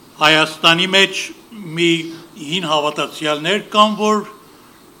Հայաստանի մեջ մի հին հավատացյալներ կան, որ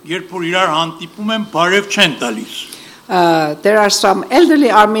երբ որ իրար հանդիպում են, բարև չեն տալիս։ There are some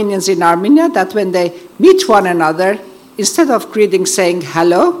elderly Armenians in Armenia that when they meet one another, instead of greeting saying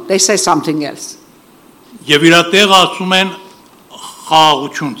hello, they say something else. Եվ իրա տեղ ասում են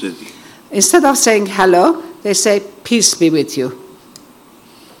խաղաղություն ձեզի։ Instead of saying hello, they say peace be with you.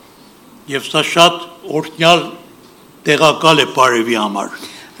 Եվ սա շատ օրհնյալ տեղակալ է բարևի համար։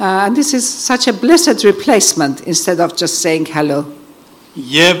 And this is such a blessed replacement instead of just saying hello.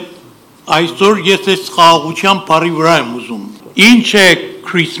 Եվ այսօր ես այս խաղաղության բարի վրա եմ ուզում։ Ինչ է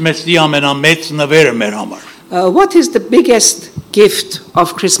Քրիսմեսի ամենամեծ նվերը մեր համար։ What is the biggest gift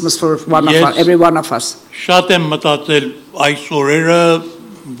of Christmas for every one of us? Շատ եմ մտածել այս օրերը,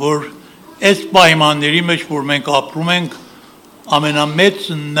 որ այս պայմանների մեջ, որ մենք ապրում ենք, ամենամեծ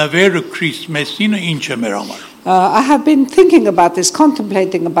նվերը Քրիսմեսին ինչ է մեր համար։ I have been thinking about this,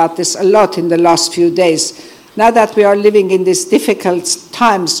 contemplating about this a lot in the last few days. Now that we are living in these difficult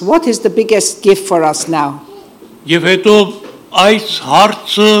times, what is the biggest gift for us now? Եվ հետո այս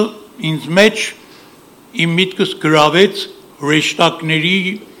հարցը ինձ մեջ իմ միտքս գրավեց հրեշտակների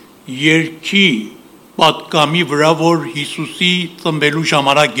երգի պատկամի վրա, որ Հիսուսի ծնվելու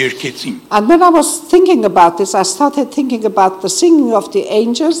ժամանակ երգեցին։ And when I was thinking about this, I started thinking about the singing of the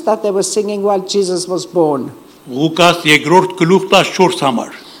angels that they were singing while Jesus was born. Ղուկաս 2-րդ գլուխ 14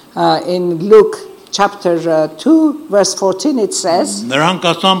 համար։ In Luke chapter 2 verse 14 it says, Նրանք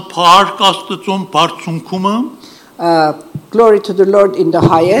ասան փառք Աստծուն բարձունքումը, glory to the Lord in the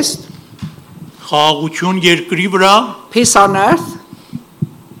highest, խաղաղություն երկրի վրա peace on earth,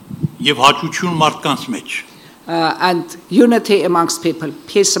 եւ հաճություն մարդկանց մեջ։ and unity amongst people,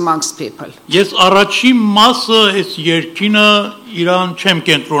 peace amongst people. Ես առաջին մասը այս երկինը իրան չեմ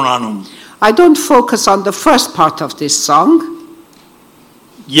կենտրոնանում։ I don't focus on the first part of this song.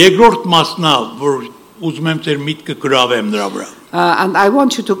 Երկրորդ մասն է, որ ուզում եմ ձեր միտքը գրավեմ դրա վրա։ And I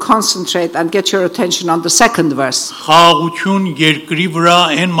want you to concentrate and get your attention on the second verse. Խաղաղություն երկրի վրա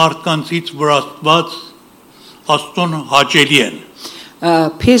այն մարդկանցից, որ Աստծուն հաճելի են։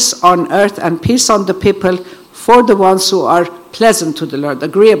 Peace on earth and peace on the people for the ones who are pleasant to the Lord,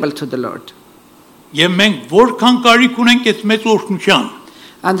 agreeable to the Lord. Եվ մենք որքան կարիք ունենք այս մեծ օրհնության։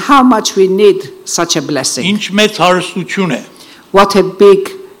 And how much we need such a blessing. Ինչ մեծ հարստություն է։ What a big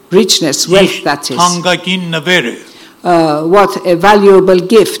richness, wealth that is. Թանկագին նվեր է։ What a valuable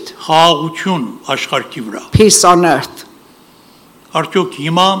gift. Խաղաղություն աշխարհի վրա։ Peace on earth. Արդյոք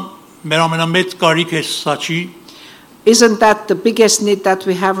հիմա մեր ամենամեծ կարիք է սա չի։ Isn't that the biggest need that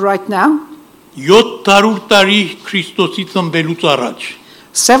we have right now? 700 տարի Քրիստոսի ծնվելուց առաջ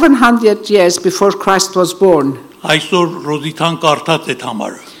 700 years before Christ was born. Այսօր Ռոզիթան կարդաց այդ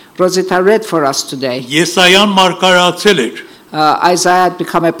համարը։ Rosita read for us today. Եսայան մարգարացել էր, Isaiah had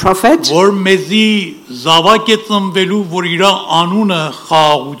become a prophet. որ մեզի զավակ է ծնվելու, որ իր անունը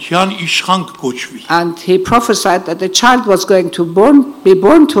խաղաղության իշխան կոչվի։ And he prophesied that a child was going to be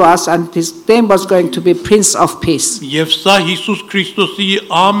born to us and his name was going to be Prince of Peace. Եվ սա Հիսուս Քրիստոսի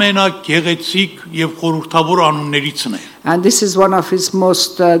ամենագեղեցիկ եւ խորհրդավոր անուններիցն է։ And this is one of his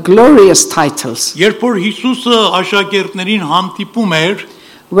most glorious titles. Երբ որ Հիսուսը աշակերտներին հանդիպում էր,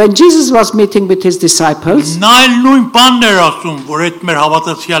 When Jesus was meeting with his disciples, նա էլ նույն բանն էր ասում, որ այդ մեր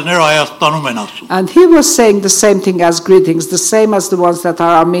հավատացյալները Հայաստանում են ասում։ and he was saying the same thing as greetings, the same as the ones that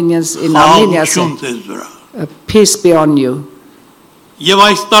are Armenians in Armenia say, Խաղաղություն ձեզ վրա։ peace be on you. Եվ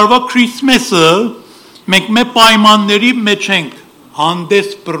այս տարվա Քրիսմեսը մենք մեր պայմանների մեջ ենք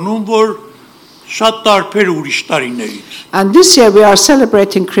հանդես բռնում, որ շատ տարբեր ուրիշ տարիներից։ And this year we are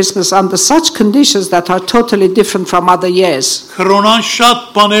celebrating Christmas under such conditions that are totally different from other years. Կորոնան շատ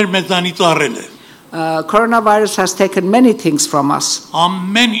բաներ մեզանից առել է։ Coronavirus has taken many things from us.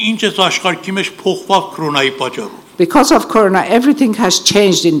 Ամեն ինչ այս աշխարհի մեջ փոխվավ կորոնայի պատճառով։ Because of Corona, everything has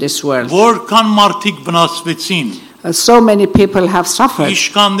changed in this world. Որքան մարդիկ վնասվեցին, So many people have suffered.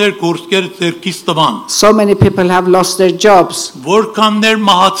 իշխաններ գործեր ձերքից տվան, So many people have lost their jobs. որքաններ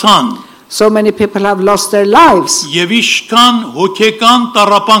մահացան, So many people have lost their lives. եւ իշքան հոգեկան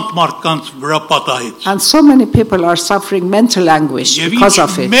տառապանք մարդկանց վրա պատահեց։ And so many people are suffering mental anguish Եվ because ինչ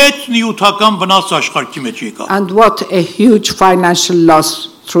of it. մեծ նյութական վնաս աշխարհի մեջ եկավ։ And what a huge financial loss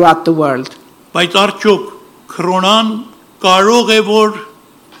throughout the world. Բայց արդյոք կորոնան կարող է որ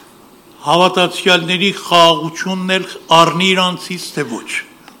հավատացյալների խաղաղությունն էլ առնի իրանցից թե ոչ։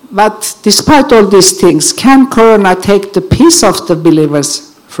 But despite all these things, can Corona take the peace of the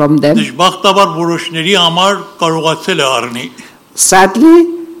believers from them? Դժբախտաբար որոշների համար կարողացել է առնի։ Sadly,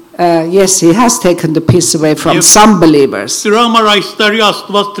 yes, he has taken the peace away from Yep. some believers. Դրա համար այս տարի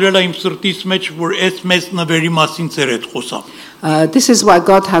Աստված դրել է իմ սրտից մեջ, որ այս մեծ նվերի մասին ծեր հետ խոսամ։ This is why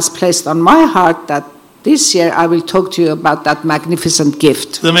God has placed on my heart that this year I will talk to you about that magnificent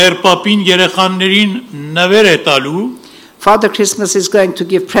gift. Ձմեր պապին երեխաներին նվեր է տալու, Father Christmas is going to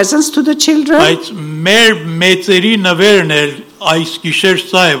give presents to the children. բայց մեր մեծերի նվերն էլ այս գիշեր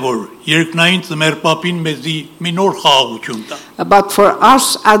սա է, որ երկնային ձմեր պապին մեզի մի նոր խաղաղություն տա։ But for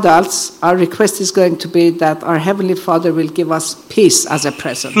us adults, our request is going to be that our Heavenly Father will give us peace as a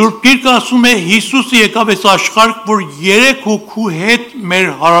present. Սուրբ Գիրքը ասում է Հիսուսը եկավ այս աշխարհ, որ երեք հոգու հետ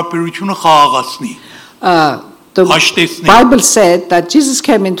մեր հարաբերությունը խաղաղացնի։ The Հաշտեցնի։ Bible said that Jesus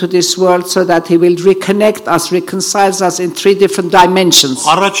came into this world so that he will reconnect us, reconciles us in 3 different dimensions.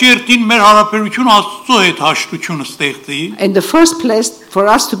 Առաջի հերթին մեր հարաբերությունը Աստծո հետ հաշտությունը ստեղծի, In the first place, for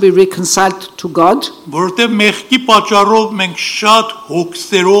us to be reconciled to God, որովհետև մեղքի պատճառով մենք շատ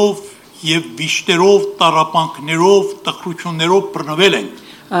հոգսերով եւ վիշտերով, տառապանքներով, տխրություններով բռնվել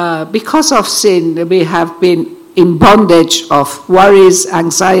ենք։ because of sin, we have been in bondage of worries,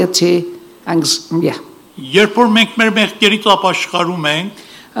 anxiety, Երբ որ մենք մեր մեղքերից ապաշխարում ենք,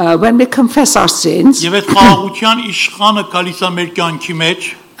 when we confess our sins, եւ այդ խաղաղության իշխանը գալիս է մեր կյանքի մեջ,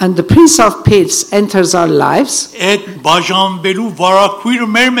 and the Prince of Peace enters our lives, այդ բաժանվելու վարակույրը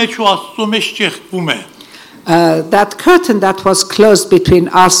մեր մեջ ու Աստծո մեջ ճեղքվում է։ that curtain that was closed between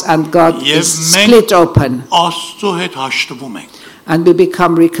us and God Եվ is մենք split open, Աստծո հետ հաշտվում ենք։ and we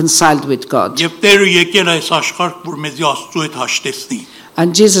become reconciled with God. Եվ Տերը եկել է այս աշխարհ, որ մեզի Աստծո հետ հաշտեցնի։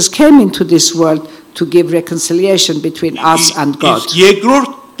 And Jesus came into this world to give reconciliation between us and God. Իսկ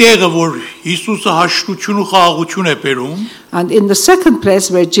երկրորդ տեղը, որ Հիսուսը հաշտություն ու խաղաղություն է բերում, And in the second place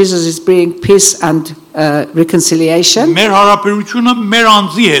where Jesus is bringing peace and reconciliation, մեր հարաբերությունը մեր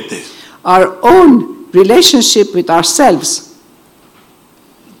անձի հետ է։ our own relationship with ourselves.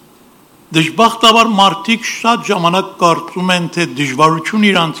 Դժբախտաբար մարդիկ շատ ժամանակ կարծում են, թե դժվարությունը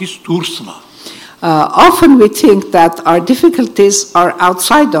իրանցից դուրսն է։ Often we think that our difficulties are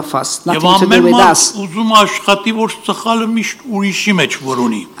outside of us, Եվ nothing to do ամեն with մարդ us. ուզում է աշխատի, որ սխալը միշտ ուրիշի մեջ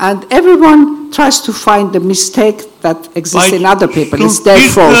որոնի։ And everyone tries to find the mistake that exists in other people. It's their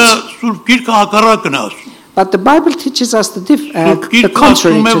fault. Սուրբ Գիրքը հակառակն է ասում։ But the Bible teaches us the Սուրբ the Գիրքը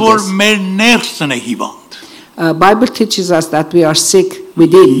contrary ասում է, to որ this. մեր ներսն է հիվանդ։ Bible teaches us that we are sick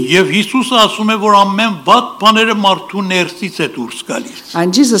within. Եվ Հիսուսը ասում է, որ ամեն վատ բաները մարդու ներսից է դուրս գալիս։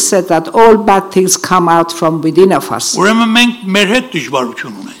 And Jesus said that all bad things come out from within of us. Ուրեմն մենք մեր հետ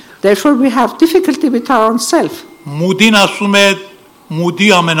դժվարություն ունենք։ Therefore we have difficulty with our own self. Մուդին ասում է, մուդի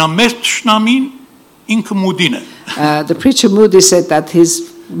ամենամեծ թշնամին ինքը մուդին է։ The preacher Moody said that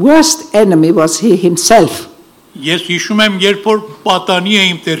his worst enemy was he himself. Ես հիշում եմ, երբ որ պատանի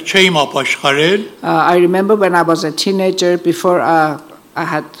էիմ դեռ չէիմ ապաշխարել, I remember when I was a teenager, before I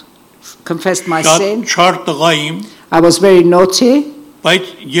had confessed my շատ sin, չար տղա իմ, I was very naughty, բայց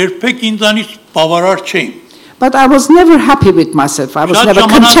երբեք ինձանից բավարար չէիմ։ but I was never happy with myself. I was Շատ never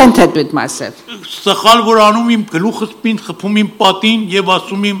ժամանակ- contented with myself. Սխալ որ անում իմ գլուխս պինդ խփում իմ պատին եւ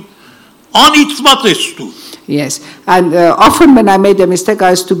ասում իմ անիծված ես դու։ Yes, and often when I made a mistake, I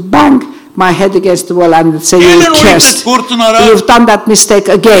used to bang my head against the wall and say, Ելեր "You օրինքս cursed! գործն արա, You've done that mistake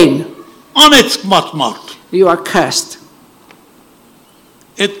again. անեցկված մարդ։ You are cursed."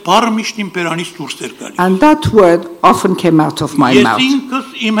 Այդ բառը միշտ իմ բերանից դուրս էր գալիս։ And that word often came out of my Ես mouth.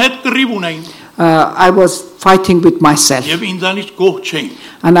 ինքս իմ հետ կռիվ ունեի I was fighting with myself, եւ ինձանից գոհ չէի։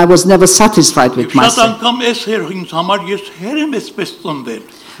 and I was never satisfied with Շատ myself. անգամ էս հեր ինձ համար ես հեր եմ էսպես ծնվել։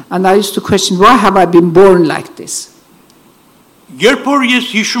 And I used to question, why have I been born like this? Երբ որ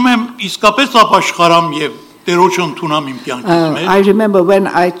ես հիշում եմ իսկապես ապաշխարամ եւ Տերոջը ընդունամ իմ կյանքից մեջ, I remember when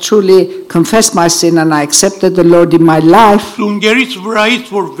I truly confessed my sin and I accepted the Lord in my life, Սունգերից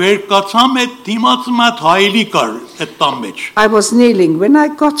վրայից որ վեր կացամ այդ դիմացը մատ հայելի կար այդ տան մեջ։ I was kneeling. When I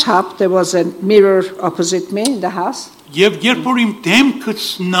got up, there was a mirror opposite me in the house. Եվ երբ որ իմ դեմքս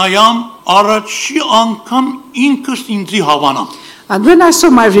նայամ, առաջի անգամ ինքս ինձի հավանամ։ And when I saw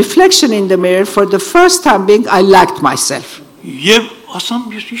my reflection in the mirror, for the first time being, I liked myself. Եվ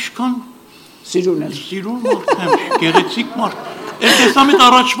ասամ ես ինչքան սիրուն մարդ եմ, գեղեցիկ մարդ։ Այդ տեսամ այդ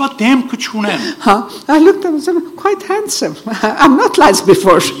առաջվա դեմքը չունեմ։ I looked at myself, quite handsome. I'm not like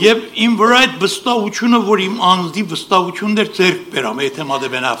before. Եվ իմ վրա այդ վստահությունը, որ իմ անձի վստահությունն էր ձեռք բերամ, եթե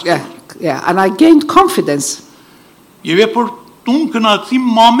մադեբենավ։ Yeah, and I gained confidence. Եվ երբ որ տուն գնացի,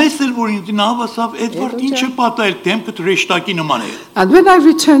 մամես էլ որ ինձ նավասավ, Էդվարդ ինչ է պատահել, դեմքդ ռեշտակի նման է։ And when I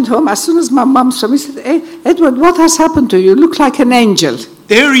returned home, as soon as my mom saw me, she said, "Hey, Edward, what has happened to you? You look like an angel."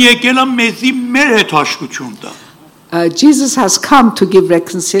 Տեր եկել է մեզի մեր հետ հաշտություն տա։ Jesus has come to give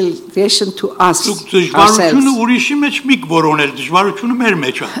reconciliation to us Դուք դժվարությունը ourselves. ուրիշի մեջ մի որոնել, դժվարությունը մեր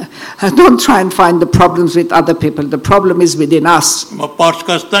մեջ է։ Don't try and find the problems with other people. The problem is within us.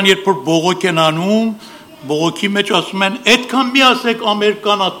 Պարսկաստան երբ որ բողոք են անում, բողոքի մեջ ասում են, «Այդքան մի ասեք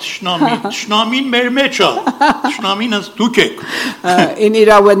Ամերիկանա թշնամի, թշնամին մեր մեջ է, թշնամին ըստ դուք եք»։ In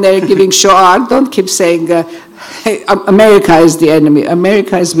Iran, when they're giving Shoah, don't keep saying, hey, America is the enemy.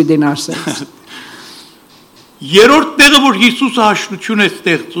 America is within ourselves. Երրորդ տեղը որ Հիսուսը հաշտություն է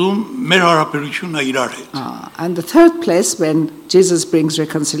ստեղծում մեր հարաբերությունն է իրար հետ։ And the third place when Jesus brings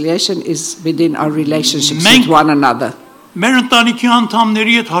reconciliation is within our relationships Մենք- with one another. Մեր ընտանիքի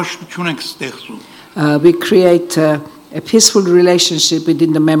անդամների հետ հաշտություն ենք ստեղծում։ We create a peaceful relationship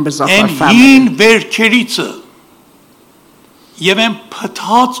within the members of our Այն family. հին վերջերիցը եւ այն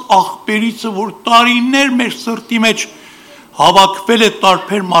փթած աղբերիցը, որ տարիներ մեր սրտի մեջ հավաքվել է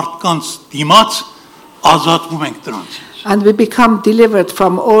տարբեր մարդկանց դիմաց, ազատվում ենք դրանցից։ And we become delivered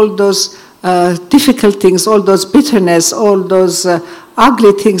from all those difficult things, all those bitterness, all those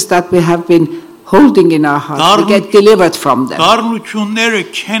ugly things that we have been holding in our hearts. We get delivered from them. Դառնությունները,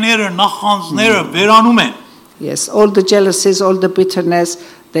 քեները, նախանձները վերանում են Yes, all the jealousies, all the bitterness,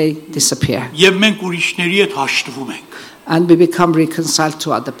 they disappear. եւ մենք ուրիշների հետ հաշտվում ենք։ And we become reconciled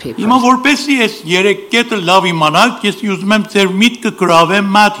to other people. Հիմա որպեսի այս երեք կետը լավ իմանաք, ես ուզում եմ ձեր միտքը գրավեմ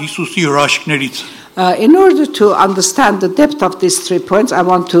մատ Հիսուսի հրաշքներից։ In order to understand the depth of these 3 points, I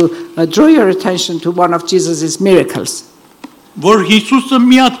want to draw your attention to one of Jesus' miracles. Որ Հիսուսը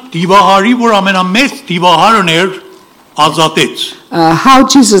մի հատ դիվահարի, որ ամենամեծ դիվահարն էր, ազատեց։ How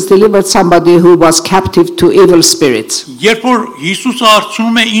Jesus delivered somebody who was captive to evil spirits. Երբ որ Հիսուսը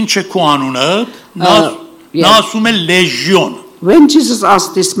հարցնում է ինչ է քո անունը, նա ասում է լեժիոն։ When Jesus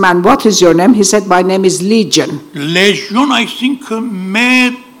asked this man, what is your name? He said, my name is Legion. Լեժիոն այսինքն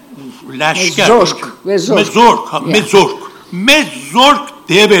լաշկար, Մեծորք, մեծորք, մեծորք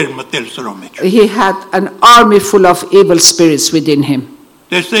դևեր մտել սրա մեջ։ He had an army full of evil spirits within him.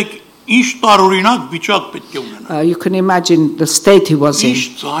 Տեսեք, ինչ տարօրինակ վիճակ պետք է ունենա։ You can imagine the state he was in.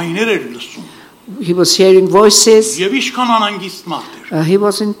 Ինչ ձայներ էր լսում։ He was hearing voices. Եվ ինչքան անհանգիստ մարդ էր։ He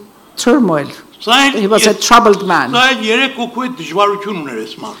was in turmoil. Սա He was a troubled man. Սա երեք հոգու հետ դժվարություն ուներ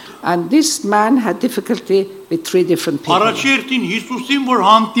այս մարդը։ And this man had difficulty with 3 different people. Առաջերտին Հիսուսին որ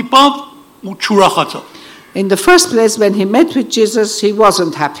հանդիպավ ու չուրախացավ։ In the first place, when he met with Jesus, he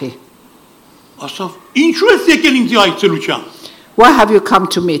wasn't happy. Ասավ, ինչու ես եկել ինձ այցելության։ Why have you come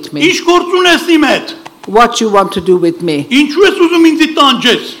to meet me? Ինչ գործ ունես իմ հետ։ What do you want to do with me? Ինչու ես ուզում ինձ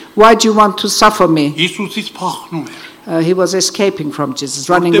տանջես։ Why do you want to suffer me? Հիսուսից փախնում էր։ He was escaping from Jesus,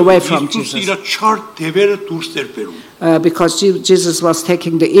 running away from Հիսուսը Jesus. իր չար դևերը դուրս էր բերում։ Because Jesus was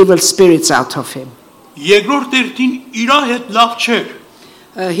taking the evil spirits out of him. Երկրորդ երթին իր հետ լավ չէր։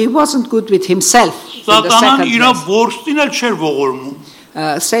 He wasn't good with himself. In the Սատանան second իր place. ворստին էլ չէր ողորմում։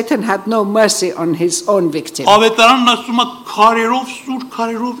 Satan had no mercy on his own victim. Ավետարանն ասում է քարերով, սուր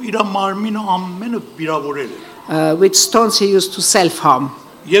քարերով իր մարմինը ամենը վիրավորել է։ With stones he used to self-harm.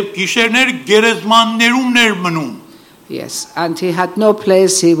 Եվ գիշերներ գերեզմաններում ներ մնում։ Yes, and he had no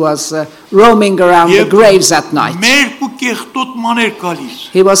place. He was roaming around the graves at night. Մերկ ու կեղտոտ մաներ գալիս։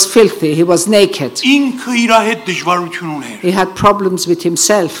 He was filthy. He was naked. Ինքը իր հետ դժվարություն ուներ։ He had problems with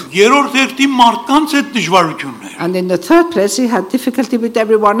himself. Երրորդ երթին մարդկանց հետ դժվարություն ուներ։ And in the third place, he had difficulty with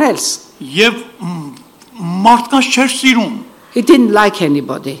everyone else. Եվ մարդկանց չէր սիրում։ He didn't like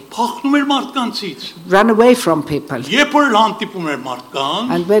anybody. Փախնում էր մարդկանցից։ Ran away from people. Երբ որ հանդիպում էր մարդկանց,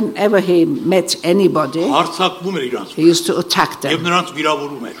 And whenever he met anybody, հարցակվում էր իրանց he used to attack եւ them. նրանց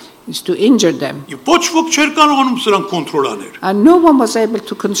վիրավորում էր։ He used to injure them. Եվ ոչ ոք չէր կարողանում սրան կոնտրոլ անել։ And no one was able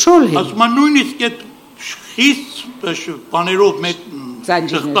to control him. Ասում են նույնիսկ այդ խիստ բաներով մեծ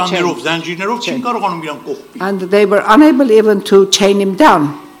Զանջիրներով, զանջիրներով չեն կարողանում իրան կողպի։ And they were unable even to chain him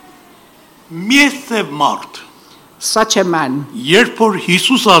down. Միեսև մարդ, Such a man. երբ որ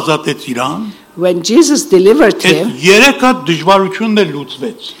Հիսուս ազատեց իրան, When Jesus delivered այդ him, երեք հատ դժվարությունն էլ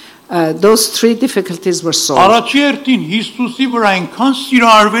լուծվեց։ those 3 difficulties were solved. Առաջի երթին Հիսուսի վրա այնքան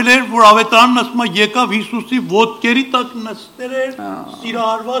սիրահարվել էր, որ ավետարանն ասում է եկավ Հիսուսի ոտքերի տակ նստել էր,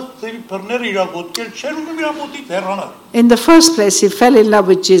 սիրահարված ծերի բռները իր ոտքեր չեր ուզում իր մոտից հեռանալ։ In the first place, he fell in love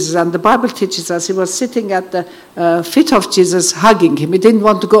with Jesus, and the Bible teaches us he was sitting at the feet of Jesus, hugging him. He didn't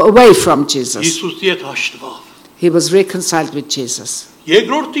want to go away from Jesus. Հիսուսի հետ հաշտվավ։ He was reconciled with Jesus.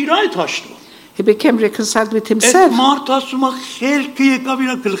 Երկրորդ իր այդ հաշտվավ։ He became reconciled with Այս himself. մարդ ասում է խելքը եկավ իր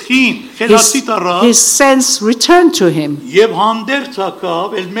գլխին, խելացի տարավ His sense returned to him. եւ հանդերձ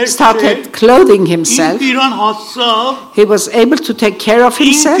ակավ, էլ մեր Started clothing himself. ինքը իրան հասավ, He was able to take care of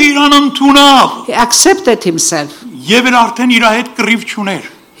himself. ինքը իրան ընդունավ He accepted himself. եւ էլ արդեն իր հետ կռիվ չուներ։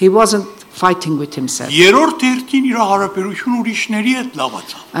 He wasn't fighting with himself. Երրորդ հերթին իր հարաբերություն ուրիշների հետ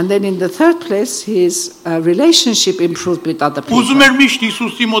լավացավ։ And then in the third place, his relationship improved with other people. Ուզում էր միշտ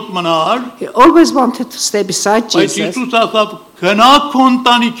Հիսուսի մոտ մնալ, He always wanted to stay beside բայց Jesus. Հիսուս ասավ. Գնա քո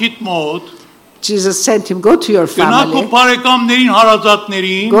ընտանիքիդ մոտ, Jesus sent him, go to your գնա քո family, բարեկամներին,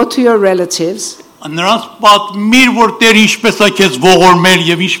 հարազատներին, go to your relatives, նրանց պատմիր, որ Տեր ինչպես է քեզ ողորմել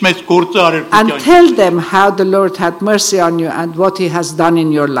եւ ինչպես գործ արել քո and կյանքում։ tell them how the Lord had mercy on you and what he has done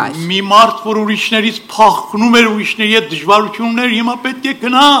in your life. Մի մարդ, որ ուրիշներից փախնում էր, ուրիշների հետ դժվարություն ուներ, հիմա պետք է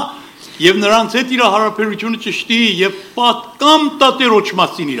գնա եւ նրանց հետ իր հարաբերությունը ճշտի եւ պատկամ տա Տերոջ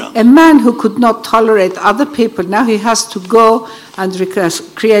մասին իրան։ A man who could not tolerate other people, now he has to go and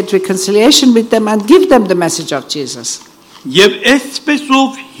create reconciliation with them and give them the message of Jesus. Եվ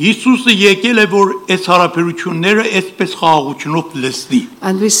այսպեսով Հիսուսը եկել է, որ այս հարաբերությունները այսպես խաղաղությունով լցնի։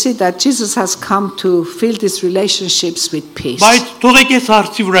 And we see that Jesus has come to fill these relationships with peace. Բայց թողեք այս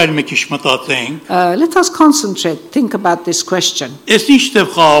հարցի վրա էլ մի քիչ մտածենք։ Let us concentrate, think about this question. Այս ինչ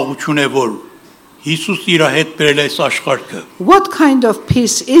տեղ խաղաղություն է, որ Հիսուսը իր հետ բերել է այս աշխարհը։ What kind of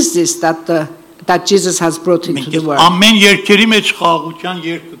peace is this that Jesus has brought into the Մենք world? ամեն երկերի մեջ խաղաղության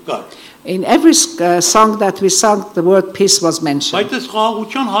երգը կար։ In every song that we sang, the word peace was mentioned. Բայց այս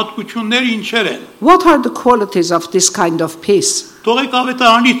խաղաղության հատկությունները ինչեր են։ What are the qualities of this kind of peace? Թողեք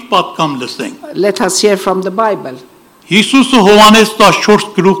ավետարանից պատկամ լսենք։ Let us hear from the Bible. Հիսուսը Հովհաննես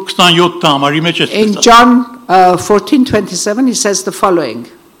 14:27 համարի մեջ In էսպես։ John 14:27, he says the following.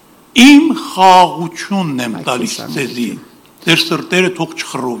 Իմ խաղաղությունն եմ տալիս ձեզի։ Ձեր սրտերը թող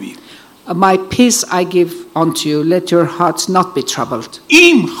չխռովի։ My peace I give unto you, let your hearts not be troubled.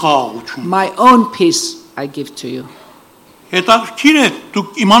 Իմ խաղաղություն։ My own peace I give to you. Հետաքրքիր է,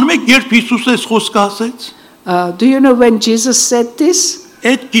 դուք իմանում եք, երբ Հիսուսը այս խոսքը ասեց։ Do you know when Jesus said this?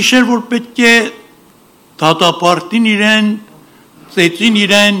 Այդ գիշեր որ պետք է դատապարտին իրեն, ծեծին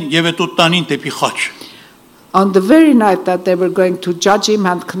իրեն եւ հետո տանին դեպի խաչ։ On the very night that they were going to judge him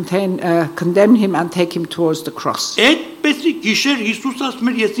and condemn him and take him towards the cross. Այդպեսի գիշեր Հիսուս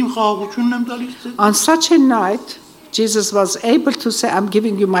ասում էր, ես իմ խաղաղությունն եմ տալիս ձեզ։ On such a night, Jesus was able to say, I'm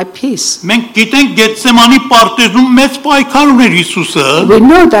giving you my peace. Մենք գիտենք Գեթսեմանի պարտեզում մեծ պայքար ուներ Հիսուսը։ We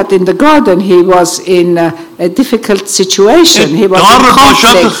know that in the garden he was in a difficult situation. He was in Դառը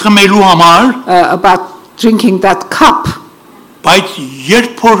բաշակը conflict խմելու համար, about drinking that cup. բայց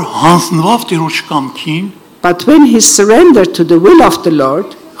երբ որ հանձնվավ Տերոջ կամքին, But when he surrendered to the will of the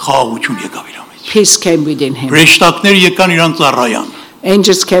Lord, խաղաղություն եկավ իր մեջ։ peace came within him. Հրեշտակները եկան իրան ծառայան։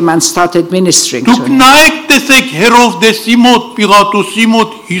 Angels came and started ministering to Դուք him. նայեք, տեսեք Հերովդեսի մոտ, Պիղատոսի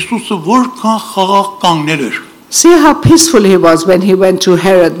մոտ Հիսուսը որքան խաղաղ կանգնել էր։ See how peaceful he was when he went to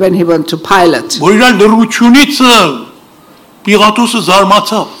Herod, when he went to Pilate. Որ իր լրությունից Պիղատոսը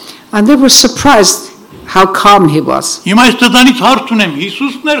զարմացավ։ And they were surprised how calm he was. Հիմա այս դրանից հարց ունեմ,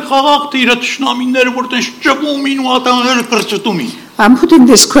 Հիսուսն էր խաղաղ թե իր ճշնամիները, որ տեն շճկումին ու ատանները կրճտումին։ I'm putting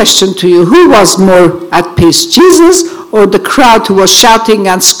this question to you. Who was more at peace, Jesus or the crowd who was shouting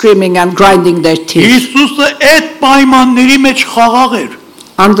and screaming and grinding their teeth? Հիսուսը այդ պայմանների մեջ խաղաղ էր։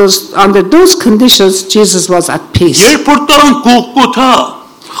 Under those conditions, Jesus was at peace. Երբ որ տարան Գողգոթա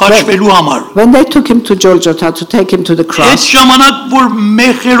խաչվելու համար, When they took him to Golgotha to take him to the այդ cross, ժամանակ որ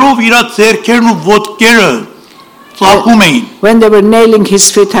մեխերով իր ձեռքերն ու ոտքերը ծաղկում էին, when they were nailing his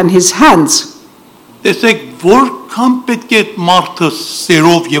feet and his hands, տեսեք որքան պետք է այդ մարդը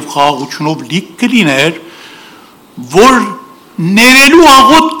սերով եւ խաղաղությունով լիք կլիներ, որ ներելու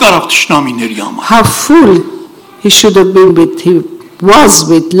աղոտ կարավ ճշնամիների համար։ how full he should have been he was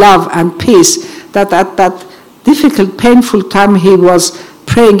with love and peace, that at that difficult, painful time he was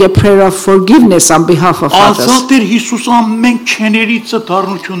praying a prayer of forgiveness on behalf of others. Ազատ էր Հիսուսը ամեն քեներից,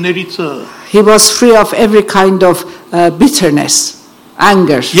 դառնություններից։ He was free of every kind of bitterness,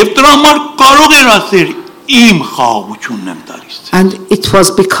 anger. Եվ դրա համար կարող էր ասել իմ խաղաղությունն եմ տալիս։ And it was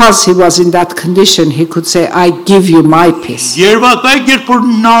because he was in that condition he could say, I give you my peace. Երբակայք երբ որ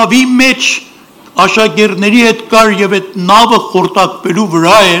նավի մեջ աշակերտների հետ կար եւ այդ նավը խորտակվելու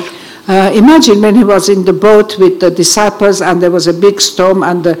վրա էր, Imagine when he was in the boat with the disciples and there was a big storm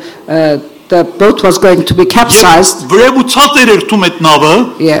and the boat was going to be capsized. Վրեվուցած էր երթում այդ նավը,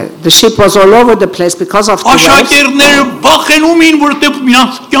 Yeah, the ship was all over the place because of the waves. աշակերտները վախենում էին, որտեղ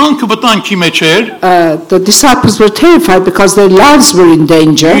նրանց կյանքը վտանգի մեջ էր։ The disciples were terrified because their lives were in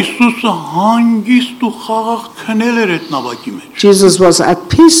danger. Հիսուսը հանգիստ ու խաղաղ քնել էր այդ նավակի մեջ։ Jesus was at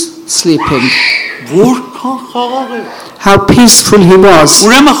peace sleeping. Որքան խաղաղ էր։ How peaceful he was.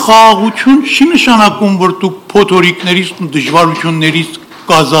 Ուրեմն խաղաղություն չի նշանակում, որ դուք փոթորիկներից ու դժվարություններից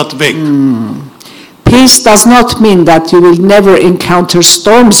կազատվեք։ Peace does not mean that you will never encounter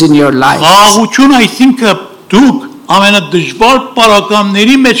storms in your life. Խաղաղություն այսինքն դուք ամենադժվար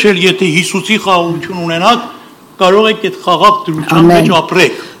պարագաների մեջ էլ եթե Հիսուսի խաղաղություն ունենաք, կարող եք այդ խաղաղ դրության Amen. մեջ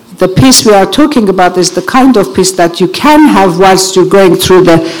ապրեք։ The peace we are talking about is the kind of peace that you can have whilst you're going through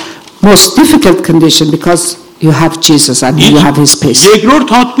the most difficult condition because you have Jesus and you have his peace.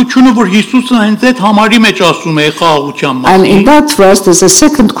 Երկրորդ հատկությունը, որ Հիսուսը հենց այդ համարի մեջ ասում է խաղաղության And in մասին, that verse, there's a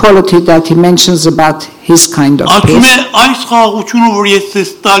second quality that he mentions about his kind of ասում է peace. այս խաղաղությունը, որ ես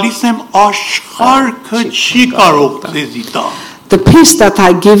ձեզ տալիս եմ, աշխարհը չի կարող ձեզի տալ։ The peace that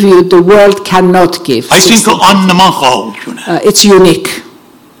I give you, the world cannot give. Այսինքն աննման խաղաղություն է։ It's unique.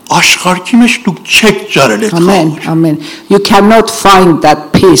 Աշխարհի մեջ դուք չեք ճարել այդ Amen. խաղաղությունը։ Amen. You cannot find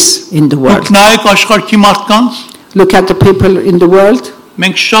that peace in the world. Դուք նայեք աշխարհի մարդկանց, Look at the people in the world.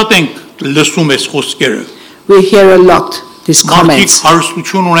 մենք շատ ենք լսում այս խոսքերը։ We hear a lot these Մարդիկ comments.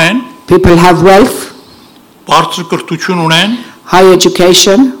 հարստություն ունեն, People have wealth, բարձր կրթություն ունեն, high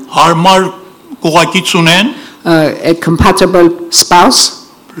education, հարմար կողակից ունեն, a compatible spouse,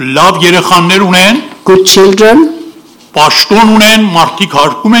 լավ երեխաներ ունեն, good children, պաշտոն ունեն, մարդիկ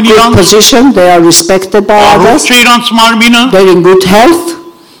հարգում են good իրանց, position, they are respected by others, առողջ է իրանց մարմինը, they're in good health,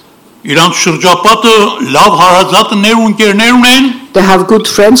 իրանց շրջապատը լավ հարազատներ ու ընկերներ ունեն, they have good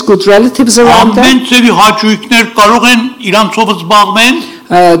friends, good relatives around them, ամեն ծևի հաճույքներ կարող են իրանցով զբաղվեն,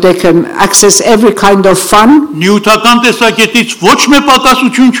 they can access every kind of fun, նյութական տեսակետից ոչ մի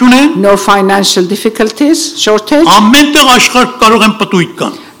պակասություն չունեն, no financial difficulties, shortage, ամեն տեղ աշխարհ կարող են պտույտ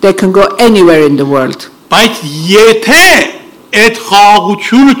կան։ they can go anywhere in the world. Բայց եթե այդ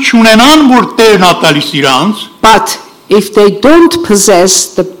խաղաղությունը չունենան, որ Տերն ա տալիս իրանց, But if they don't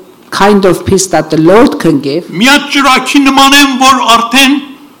possess the kind of peace that the Lord can give, միած ճրակի նման են, որ արդեն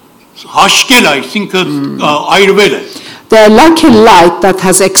հաշկել է, այսինքն այրվել է։ they are like a light that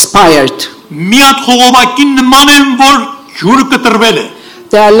has expired. Միած խողովակի նման են, որ ջուրը կտրվել է։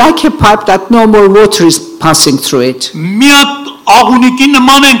 They are like a pipe that no more water is passing through it. Միած աղունիկի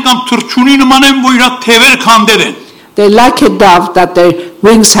նման են կամ թրջունի նման են, որ իրա թևերը քանդել են։ They're like a dove that their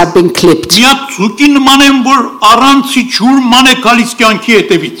wings have been clipped. Միած ցուկի նման են, որ առանցի ջուր ման է գալիս կյանքի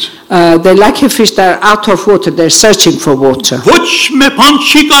հետևից։ They're like a fish that are out of water, they're searching for water. Ոչ մի բան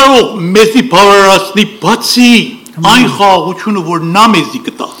չի կարող մեզի բավարարացնի, բացի այն խաղաղությունը, որ նա մեզի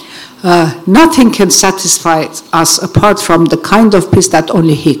կտա։ Nothing can satisfy us apart from the kind of peace that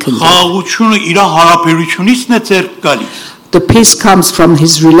only He can give. Խաղաղությունը իր հարաբերությունից է ձեռք գալիս։ The peace comes from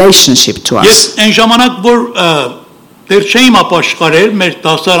His relationship to Ես us. այն ժամանակ, որ դեռ չէիմ ապաշխարել, մեր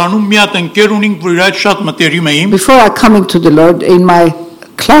դասարանում մի հատ ընկեր ունենք, որ իր հետ շատ մտերիմ էինք։ Before I coming to the Lord, in my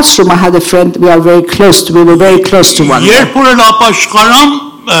classroom I had a friend, we were very close to one another. Երբ որ էլ ապաշխարամ,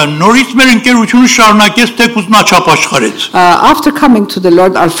 նորից մեր ընկերությունը շարունակեց, թեկուզ նա չապաշխարեց։ After coming to the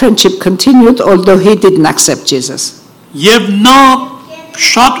Lord, our friendship continued, although he didn't accept Jesus. Եվ նա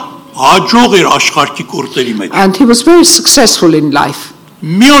շատ հաջող էր աշխարհի գործերի մեջ։ And he was very successful in life.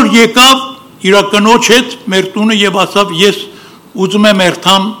 Մի օր եկավ իր կնոջ հետ մեր տունը եւ ասավ, ես ուզում եմ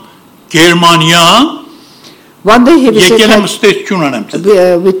երթամ Գերմանիա, One day he եկել եմ visited, ստեցություն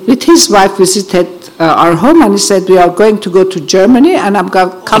անեմ։ with his wife visited our home, and he said, we are going to go to Germany and I'm going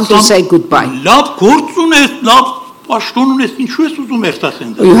to come to say goodbye. Լավ գործ ունես, լավ պաշտոն ունես, ինչու ես ուզում երթաս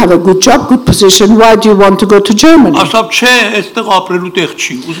այնտեղ։ You have a good job, good position, why do you want to go to Germany? Ասավ, չէ, այստեղ ապրելու տեղ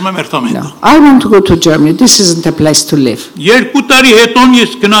չի, ուզում եմ երթամ No, այնտեղ։ I want to go to Germany, this isn't a place to live. 2 տարի հետո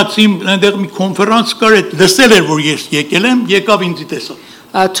ես գնացի այնտեղ մի կոնֆերանս կար, այդ լսել էր, որ ես եկել եմ, եկավ ինձ տեսավ։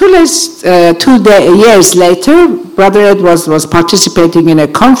 2 years later, Brother Ed was participating in a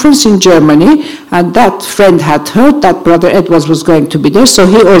conference in Germany, and that friend had heard that Brother Ed was going to be there, so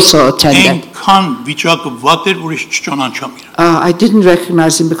he also attended. Այնքան վիճակը վատ էր, որ ես չճանաչամ իրեն։ I didn't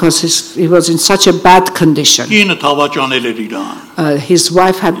recognize him because he was in such a bad condition. Կինը թավաճանել էր իրան։ His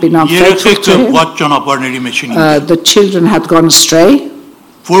wife had been unfaithful to Երեխեքը him. վատ ճանապարհների մեջ էին։ The children had gone astray.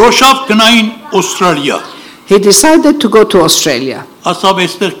 Որոշավ գնային Ավստրալիա։ He decided to go to Australia. Ասավ,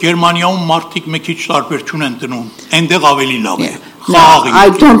 այստեղ Գերմանիայում մարդիկ մի քիչ տարբերություն են տնում, այնտեղ ավելի լավ է։ No, I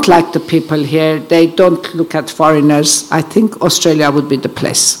don't like the people here. They don't look at foreigners. I think Australia would be the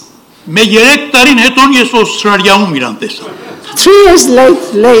place. Մեր 3 տարին հետո ես Ավստրալիայում իրան տեսա։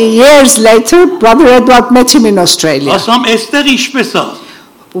 3 years later, Brother Edward met him in Australia. Ասամ, այստեղ ինչպես է։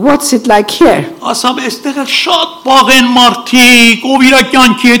 What's it like here? Ասամ, այստեղ էլ շատ բաղ են մարդիկ, ով իր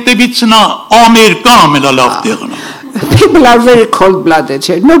կյանքի հետևից նա Ամերիկա ամենալավ տեղն է։ People are very cold-blooded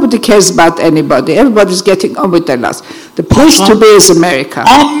here. Nobody cares about anybody. Everybody's getting on with their lives. The place to be is America.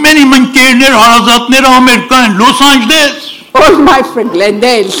 Ամեն իմ ընկերներ, հարազատները Ամերիկա են, Լոս Անջելես։ All my friends,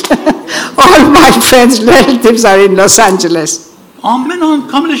 Glendale, all my friends, relatives are in Los Angeles. ամեն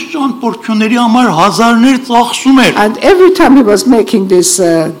անգամ այս ճամփորդությունների համար հազարներ ծախսում էր, And every time he was making these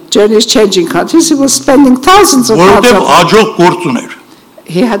journeys, changing countries, he was spending thousands of որովհետև pounds. հաջող գործ ուներ։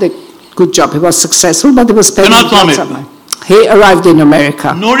 He had a good job. He was successful, but he was spending Գնաց lots of Ամերիկա։ money. He arrived in America.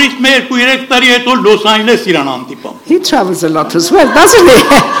 Նորից 2-3 տարի հետո Լոս Անջելես իրան հանդիպամ։ He travels a lot as well, doesn't he?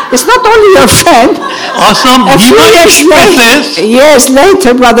 It's not only your friend. Ասամ A few հիմա years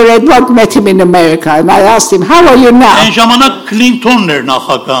later, Brother Edward met him in America, and I asked him, "How are you now?" Այն ժամանակ Քլինթոնն էր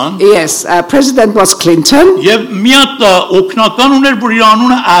նախագահան, Yes, President was Clinton, եւ մի հատ օգնական ուներ, որ իր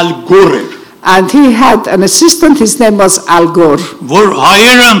անունը Ալ Գոր էր, and he had an assistant. His name was Al Gore. որ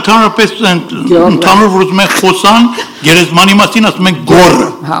հայերը ընդհանրապես ընդհանուր որ ուզում են խոսան, գերեզմանի մասին ասում են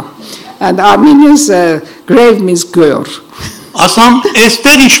Գորը։ And Armenians' grave means Gore. Ասամ,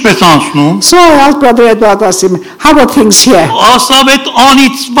 «Էստեղ ինչպես անցնում»։ So I asked Brother Edward, asked him, "How are things here?" Ասավ այդ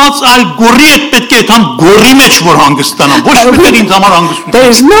անիծված Ալ Գորի հետ պետք է այդքան գորի մեջ որ հանգստանամ, ոչ պետք է ինձ համար հանգստություն։ There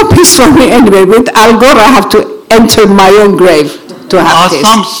is no peace for me anyway. With Al Gore, I have to enter my own grave to have peace.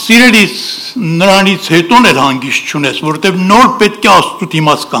 Ասամ, սիրելիս նրանից հետո էլ հանգիստ չունես, որովհետև նոր պետք է Աստծուց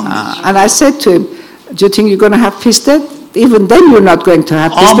իմաց կանգնես։ And I said to him, "Do you think you're going to have peace then? Even then you're not going to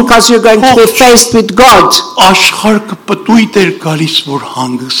have peace because you're going to be faced with God." Աշխարհը պտույտ էր գալիս, որ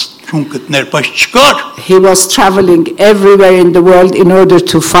հանգստություն գտներ, բայց չկար։ He was traveling everywhere in the world in order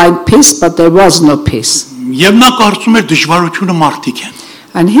to find peace, but there was no peace. Եվ նա կարծում էր դժվարությունը մարդիկ են։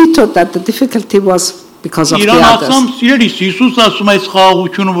 And he thought that the difficulty was because of the Իրան others. ասամ, սիրելիս, Հիսուս ասում է այս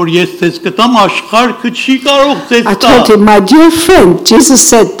խաղաղությունը, որ ես ձեզ կտամ, աշխարհը չի կարող ձեզ I տալ։ told him, "My dear friend, Jesus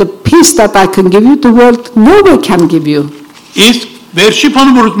said, the peace that I can give you, the world no one can give you." Իսկ վերջի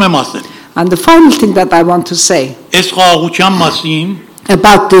բանը որ ուզում եմ ասել, And the final thing that I want to say այս խաղաղության մասին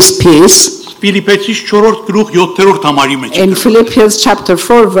about this peace, Ֆիլիպեցիս 4-րդ գլուխ 7-րդ համարի մեջ in է։ Philippians chapter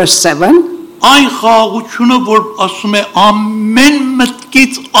 4, verse 7, Այն խաղաղությունը, որ ասում է ամեն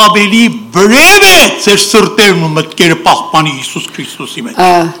մտքից ավելի վրև է ձեր սրտերն ու մտքերը պահպանի Հիսուս Քրիստոսի մեջ։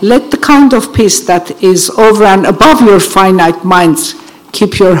 let the kind of peace that is over and above your finite minds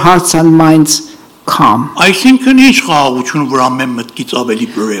keep your hearts and minds calm. Այսինքն ինչ խաղաղություն, որ ամեն մտքից ավելի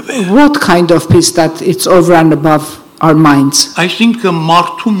վրև է։ What kind of peace that it's over and above our minds? Այսինքն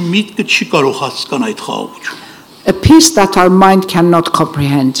մարդու միտքը չի կարող հասկանալ այդ խաղաղությունը։ A peace that our mind cannot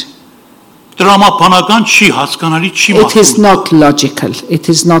comprehend. Տրամաբանական չի, հասկանալի չի It is մարդու։ not logical. It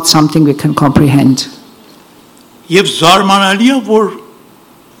is not something we can comprehend. Եվ զարմանալի է, որ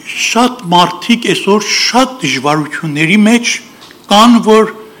շատ մարդիկ այսօր շատ դժվարությունների մեջ կան, որ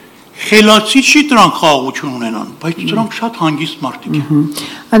խելացի չի դրանք խաղաղություն ունենան, բայց դրանք շատ հանգիստ մարդիկ են։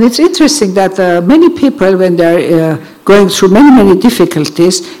 And it's interesting that many people, when they're going through many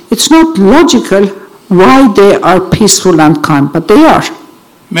difficulties, it's not logical why they are peaceful and calm, but they are.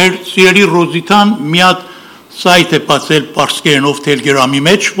 Մեր սիրելի Ռոզիտան մի հատ սայթ է բացել պարսկերենով Telegram-ի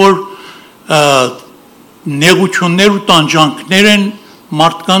մեջ, որ նեղություններ ու տանջանքներ են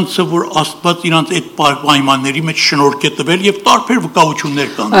մարդկանցը, որ Աստված իրանց այդ պայմանների մեջ շնորհք է տվել եւ տարբեր վկայություններ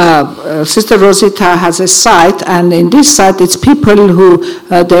կան։ Sister Rosita has a site, and in this site it's people who,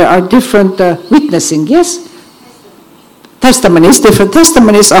 there are different witnessing, yes? Different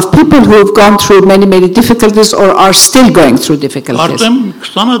testimonies of people who have gone through many difficulties or are still going through difficulties. Արդեն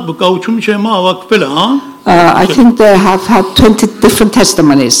 20 հատ վկայություն չեմա հավաքվել է, հա։ I think they have had 20 different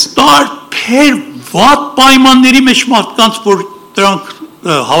testimonies. Տարբեր վատ պայմանների մեջ մարդկանց, որ դրանք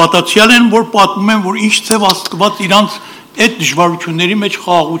հավատացյալ են, որ պատմում են, որ ինչ ցև Աստված իրանց այդ դժվարությունների մեջ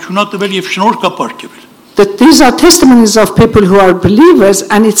խաղաղություն ա տվել եւ շնորհք ա պարգևել։ That these are testimonies of people who are believers,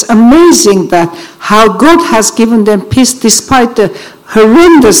 and it's amazing that how God has given them peace despite the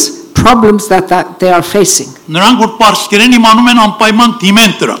horrendous problems that they are facing. Նրանք որ պարսկերեն իմանում են անպայման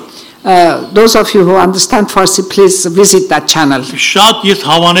դիմեն դրան։ Those of you who understand Farsi, please visit that channel. Շատ ես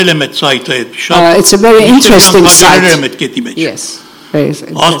հավանել եմ այդ սայթը, շատ It's a very interesting site. Yes. Yes.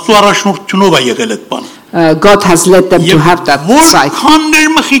 Աստծո առաջնորդությունով է եղել այդ բանը։ God has led them to have that site. Որքաններ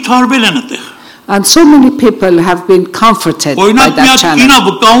մխիթարվել են այդտեղ։ And so many people have been comforted by Օրինակ մի that հատ channel. ինա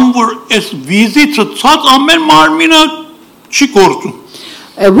վկայում, որ այս վիզիցը ցած ամեն մարմինը չի գործում։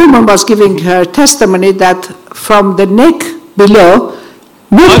 A woman was giving her testimony that from the neck below,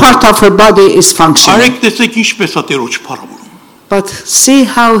 no part of her body is functioning. Արեք տեսեք ինչպես է Տերոջ փառավորում։ But see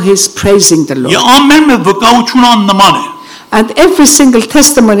how he's praising the Lord. Եվ ամեն մի վկայություն աննման է։ And every single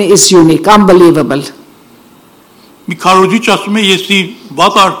testimony is unique, unbelievable. մի քարոզիչ ասում է ես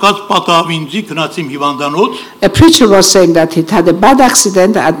վատ արկած պատահավ ինձի գնացիմ հիվանդանոց A preacher was saying that he had a bad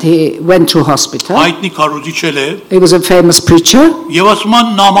accident and he went to hospital. հայտնի քարոզիչ է He was a famous preacher. եւ ասում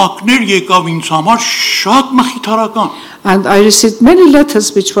են նամակներ եկավ ինձ համար շատ մխիթարական And I received many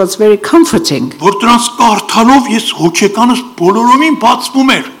letters which was very comforting. որ դրանց կարդալով ես հոգեկանս բոլորովին բացվում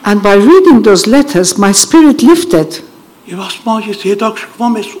էր And by reading those letters, my spirit lifted. եւ ասում եմ ես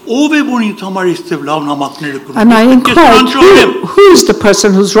հետաքրքրվում եմ ով է որ ինձ համար էստեղ լավ նամակները գրում And I inquired, who is the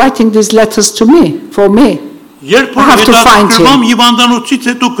person who's writing these letters to me, for me? Երբ I have to find him. հետաքրքրվում հիվանդանոցից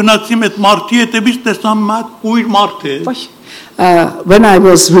հետո գնացիմ այդ մարտի հետևից տեսամ մատ կույր մարդ է When I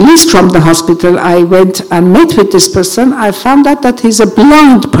was released from the hospital, I went and met with this person. I found out that he's a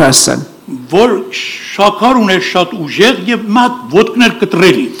blind person. որ շաքար ուներ շատ ուժեղ եւ մատ ոտքներ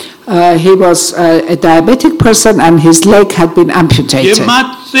կտրելի He was a diabetic person and his leg had been եւ amputated. մատ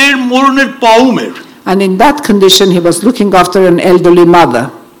ծեր մորներ պահում էր And in that condition, he was looking after an elderly mother.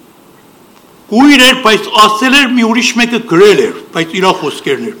 կույր էր բայց ասել էր մի ուրիշ մեկը գրել էր բայց իր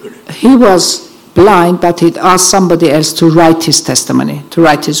խոսքերն էր գրել He was blind, but he'd asked somebody else to write his testimony, to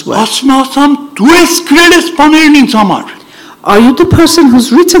write his word. ասում դու ես գրել ես բաներն ինձ համար Are you the person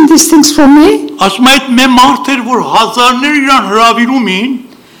who's written these things for me? ասում այդ մե մարդ էր որ հազարներ իրան հրավիրում էին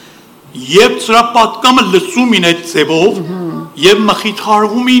եւ ծրա պատկամը լսում էին այդ ծեվով եւ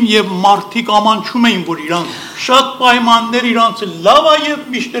մխիթարվում էին եւ մարդիկ ամանչում էին որ իրան շատ պայմաններ իրանց լավ է եւ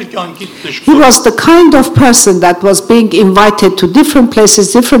միշտ կյանքից He դժգոհ was the kind of person that was being invited to different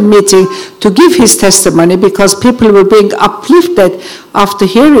places, different meetings to give his testimony because people were being uplifted after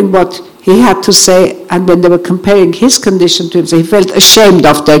hearing what he had to say, and when they were comparing his condition to himself, he felt ashamed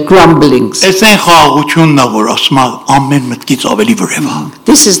of their grumblings. Այս այն խաղաղությունն է որ ասում է ամեն մտքից ավելի վրև է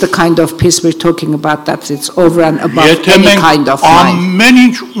This is the kind of peace we're talking about, that it's over and above Եթե any մենք kind of mind. ամեն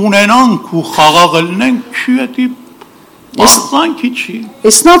ինչ ունենանք ու խաղաղ լինենք չի էդի բախանքի չի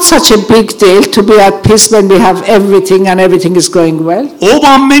It's not such a big deal to be at peace when we have everything and everything is going well. ով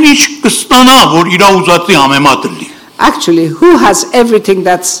ամեն ինչ կստանա որ իր ուզածի համեմատ լինի Actually, who has everything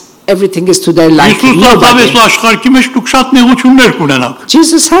everything is to their liking? Իսուս Nobody. ասավ աշխարհի մեջ դուք շատ նեղություններ կունենաք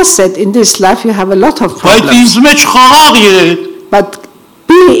Jesus has said in this life you have a lot of բայց problems, ինձ մեջ խաղաղ եղեք but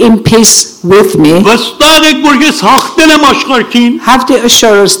be in peace with me. վստահ եք որ ես հաղթել եմ աշխարհին Have the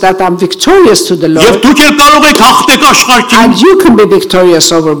assurance that I'm victorious to the եւ Lord, դուք էլ կարող եք հաղթեք աշխարհին and you can be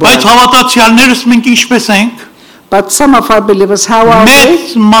victorious over բայց God. հավատացյալներս մենք ինչպես ենք But some of our believers, how are we?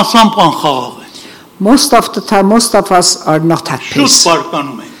 մեծ մասամբ անխաղաղ են Most of the time, most of us are not at շուտ peace.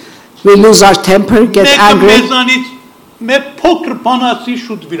 բարկանում են We lose our temper, get մեկը angry. մեզանից մեկ փոքր բանացի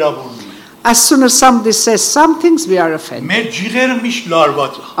շուտ վիրավորվում է As soon as somebody says some things, we are offended. մեր ջիղերը միշտ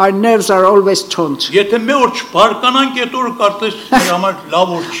լարված է Our nerves are always toned. եթե մի օր չբարկանանք այդ օրը կարծես մեր համար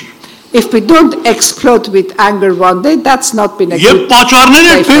լավ օր չի If we don't explode with anger one day, that's not been a եւ good պատճառներ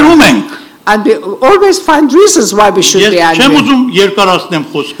day էլ for բերում us. ենք And we always find reasons why we should ես be չեմ angry. ուզում երկարացնեմ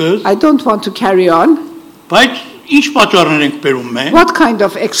խոսքս I don't want to carry on. բայց ինչ պատճառներ ենք բերում մենք What kind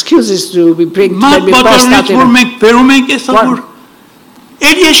of excuses do we bring Մատ when we burst out պատճառներից որ in? մենք բերում ենք էսա What? որ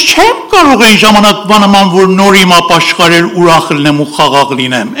Էլ ես չեմ կարող այն ժամանակվա նման որ նոր իմ ապաշխարել ուրախ լինեմ ու խաղաղ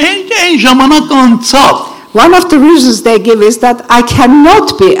լինեմ այն ժամանակ անցավ One of the reasons they give is that I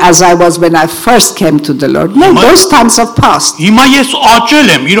cannot be as I was when I first came to the Lord. No, those times have passed. Հիմա ես աճել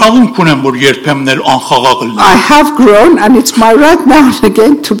եմ իրավունք ունեմ որ երբեմն էլ անխաղաղ լինեմ I have grown and it's my right now and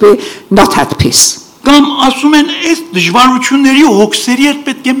again to be not at peace. Կամ ասում են այս դժվարությունների հոգսերի հետ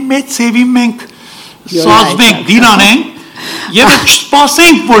պետք է մեծ ծևի մենք սազվենք դիրանենք եւ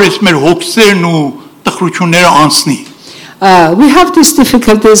չսպասենք որ այս մեր հոգսերն ու տխրությունները անցնի We have these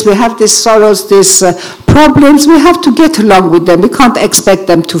difficulties, we have these sorrows, these problems. We have to get along with them. We can't expect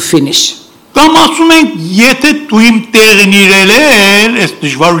them to finish. Կամ ասում ենք եթե դու իմ տեղին իրել ես այս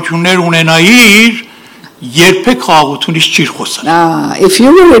դժվարություններ ունենայիր երբեք խաղաղությունից չի խոսալ If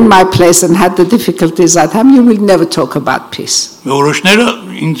you were in my place and had the difficulties at home, you will never talk about peace. Որոշները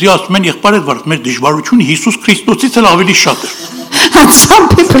ինձ ասում են եղբայր Էդվարդ մեր դժվարությունը Հիսուս Քրիստոսից էլ ավելի շատ է And some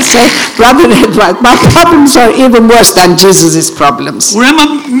people say, Brother Edward, my problems are even worse than Jesus' problems.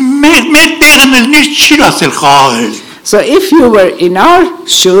 Ուրեմն մեր տեղն ելնից չի ասել խաղաղել So if you were in our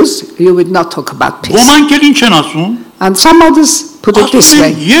shoes, you would not talk about peace. Ոմանք էլ ինչ են ասում And some others put it this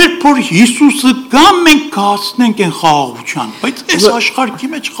way. Երբ որ Հիսուսը գա մենք կհասնենք այն խաղաղության բայց այս աշխարհի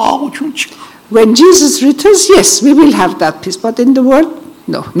մեջ խաղաղություն չկա When Jesus returns, yes, we will have that peace. But in the world,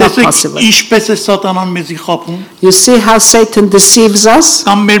 no, not possible. Ինչպես է սատանան մեզի խափում You see how Satan deceives us?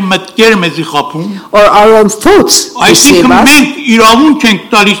 կամ մեր մտքերը մեզի խափում Or our own thoughts deceive Այսինքն us? մենք իրավունք ենք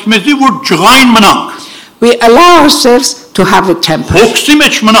տալիս մեզի որ ջղային մնանք We allow ourselves to have a temper, հոգսի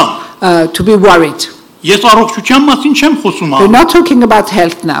մեջ մնանք to be worried. Ես առողջության մասին չեմ խոսում, We're not talking about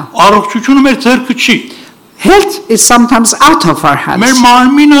health now. առողջությունը մեր ձեռքը չի։ Health is sometimes out of our hands. Մեր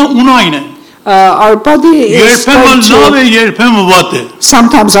մարմինը ունայն է։ Our body is Երբեմն լավ է, going to, երբեմն վատ է։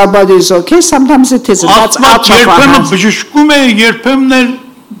 sometimes our body is okay, sometimes it isn't. That's out Աստված of our երբեմն hands. բժշկում է, երբեմն էլ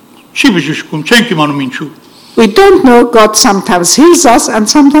չի բժշկում, չենք իմանում ինչու։ We don't know. God sometimes heals us and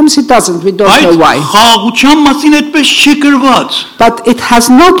sometimes he doesn't. We don't know Բայց why. խաղաղության մասին այդպես չի գրված։ But it has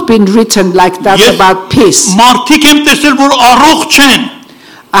not been written like that Yes. about peace. Մարդիկ եմ տեսել, որ առողջ չեն,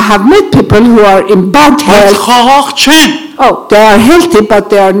 I have met people who are in bad բայց health. խաղաղ չեն։ Oh, they are healthy, but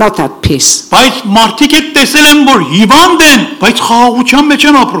they are not at peace. Բայց մարդիկ էլ տեսել եմ, որ հիվանդ են, բայց խաղաղության մեջ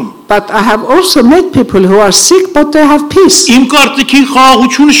են ապրում։ But I have also met people who are sick, but they have peace. Իմ կարծիքին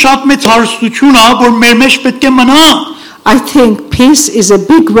խաղաղությունը շատ մեծ հարստություն է, որ մեր մեջ պետք է մնա։ I think peace is a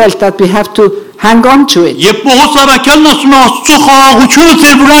big wealth that we have to hang on to it. Եվ Պողոս Արաքյանն ասում է, Աստծո խաղաղությունը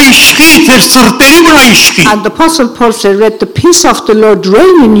ձեր վրա իշխի, ձեր սրտերի վրա իշխի։ And the Apostle Paul said, let the peace of the Lord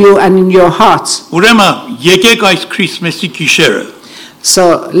reign in you and in your hearts. Ուրեմն եկեք այս Քրիսմեսի գիշերը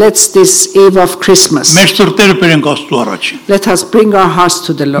So let's this eve of Christmas, մեր սրտերը բերենք Աստծո առաջին։ let us bring our hearts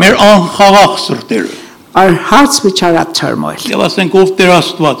to the Lord. Մեր անխաղաղ սրտերը։ Our hearts which are at turmoil. Եվ ասենք ով Տեր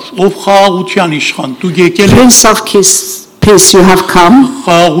Աստված, ով խաղաղության իշխան, դու եկել ես Prince of peace, you have come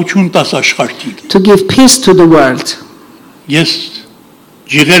խաղաղություն տաս աշխարհին։ to give peace to the world. Ես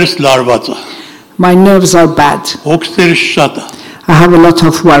ջիղերս լարված է, My nerves are bad. հոգսերս շատ է, I have a lot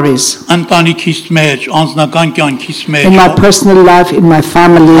of worries. ընտանիքիս մեջ, անձնական կյանքիս In my մեջ, personal life, in my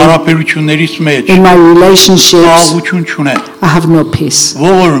family, հարաբերություններիս մեջ in my relationships, խաղաղություն չունեմ։ I have no peace.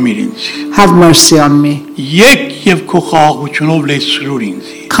 Ողորմ ինձ։ Have mercy on me. Եկ եւ քո խաղաղությունով լեցրուր ինձ։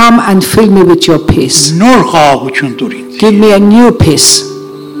 Come and fill me with your peace. Նոր խաղաղություն տուր ինձ։ Give me a new peace.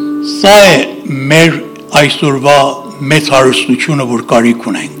 Սա է մեր այսօրվա մեծ հարստությունը, որ կարիք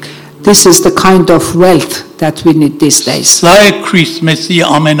ունենք։ This is the kind of wealth that we need these days. Սա է Քրիսմեսի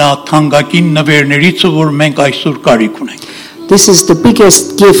ամենաթանկագին նվերներից, որ մենք այսօր կարիք ունենք։ This is the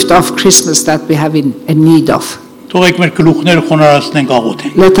biggest gift of Christmas that we have in need of. Թողեք մեր գլուխները խոնարհացնենք,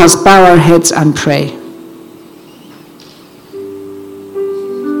 աղոթենք։ Let us bow our heads and pray.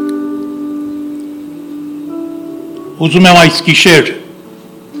 Ուզում եմ այս գիշեր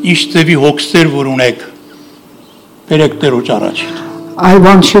ինչ ձևի հոգսեր որ ունեք, բերեք Տերոջ առաջին։ I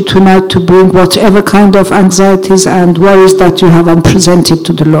want you tonight to bring whatever kind of anxieties and worries that you have and present it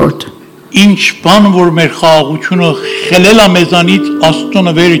to the Lord. Ինչ բան որ մեր խաղաղությունը խելել է մեզանից, Աստծո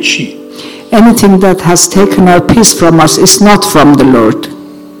նվերը չի։ Anything that has taken our peace from us is not from the Lord.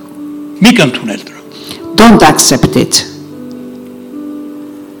 Մի կընդունել դրանք։ Don't accept it.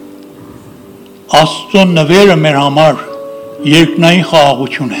 Աստծո նվերը մեր համար երկնային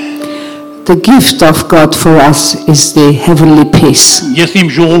խաղաղություն է։ The gift of God for us is the heavenly peace. Ես իմ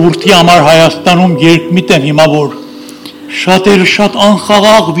ժողովրդի համար Հայաստանում երկմիտ եմ հիմա որ շատերը շատ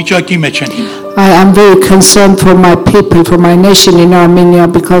անխաղաղ վիճակի մեջ են հիմա։ I am very concerned for my people, for my nation in Armenia,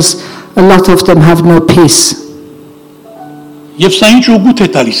 because a lot of them have no peace. Եվ սա ինչ ուղղութ է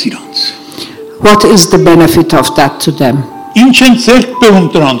տալիս իրանց։ What is the benefit of that to them? Ինչ են ձեռք բերում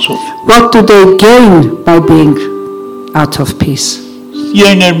դրանցով։ What do they gain by being out of peace?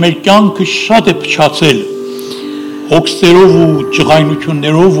 Սիրեներ մեր կյանքը շատ է փչացել հոգսերով ու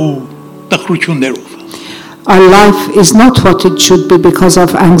ջղայնություններով ու տխրություններով։ Our life is not what it should be because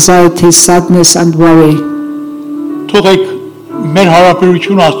of anxiety, sadness and worry. Թողեք մեր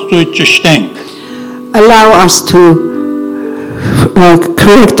հարաբերությունը Աստծո հետ ճշտենք։ Allow us to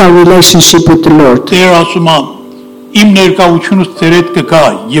correct our relationship with the Lord. Տեր ասում է իմ ներկայությունս ձեր հետ կգա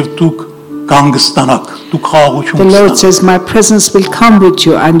եւ դուք կհանգստանաք, դուք խաղաղություն The Lord կստանաք։ says, my presence will come with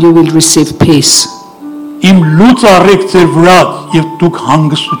you and you will receive peace. Իմ լույս առեք ձեր վրա եւ դուք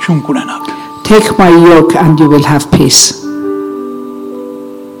հանգստություն կունենաք։ Take my yoke and you will have peace.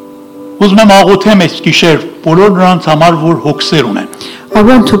 Ուզում եմ աղոթեմ այս գիշեր բոլոր նրանց համար, որ հոգսեր ունեն։ I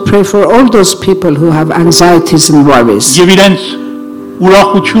want to pray for all those people who have anxieties and worries. Եվ իրենց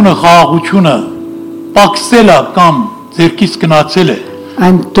ուրախությունը, խաղաղությունը պակսել է կամ ձերքից գնացել է։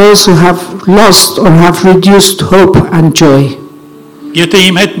 And those who have lost or have reduced hope and joy. Եթե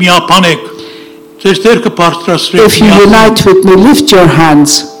իմ հետ միապանեք, ձեր ձեռքը բարձրացրեք, If you unite with me, lift your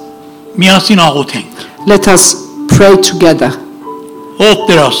hands. միասին աղոթենք։ Let us pray together. Ով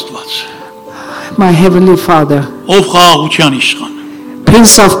Տեր Աստված, My Heavenly Father, ով խաղաղության իշխան,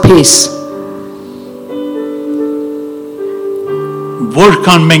 Prince of Peace,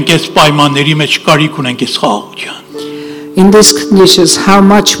 որքան մենք այս պայմանների մեջ կարիք ունենք այս խաղաղության։ in these conditions, how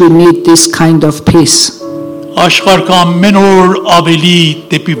much we need this kind of peace. Աշխարհը ամեն օր ավելի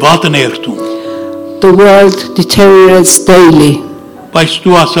դեպի վատն է երթում։ The world deteriorates daily. Բայց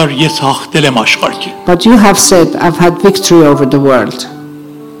դու ասար ես հաղթել եմ աշխարհին։ But you have said, I've had victory over the world.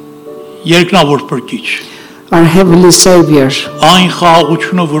 Երկնավոր Փրկիչ, Our Heavenly Savior, այն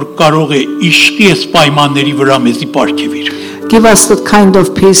խաղաղությունը, որ կարող է իշտի այս պայմանների վրա մեզի պարգևիր։ give us that kind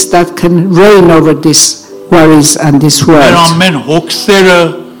of peace that can reign over these worries and this Մեր world. ամեն հոգսերը,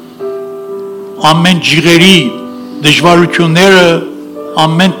 ամեն ջիղերի դժվարությունները,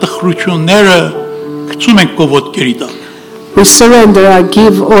 ամեն տխրությունները գցում ենք քո ոտքերի տակ։ We surrender, I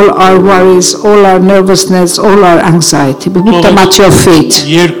give all our worries, all our nervousness, all our anxiety. We put them at your feet.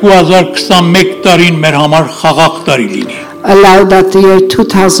 2021 տարին մեր համար խաղաղ տարի լինի։ Allow that the year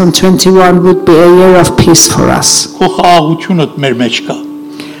 2021 would be a year of peace for us. Քո խաղաղությունդ մեր մեջ կա։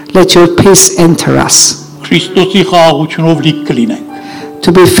 Let your peace enter us, Քրիստոսի խաղաղությունով լիք կլինենք։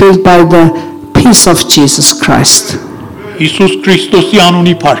 to be filled by the peace of Jesus Christ. Հիսուս Քրիստոսի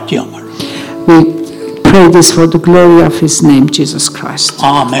անունի փառքի համար։ We pray this for the glory of His name, Jesus Christ.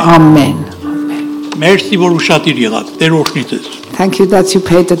 Amen. Amen. Մերսի որ ուշադիր եղաք։ Տեր օրհնի ձեզ։ Thank you that you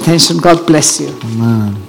paid attention. God bless you. Amen.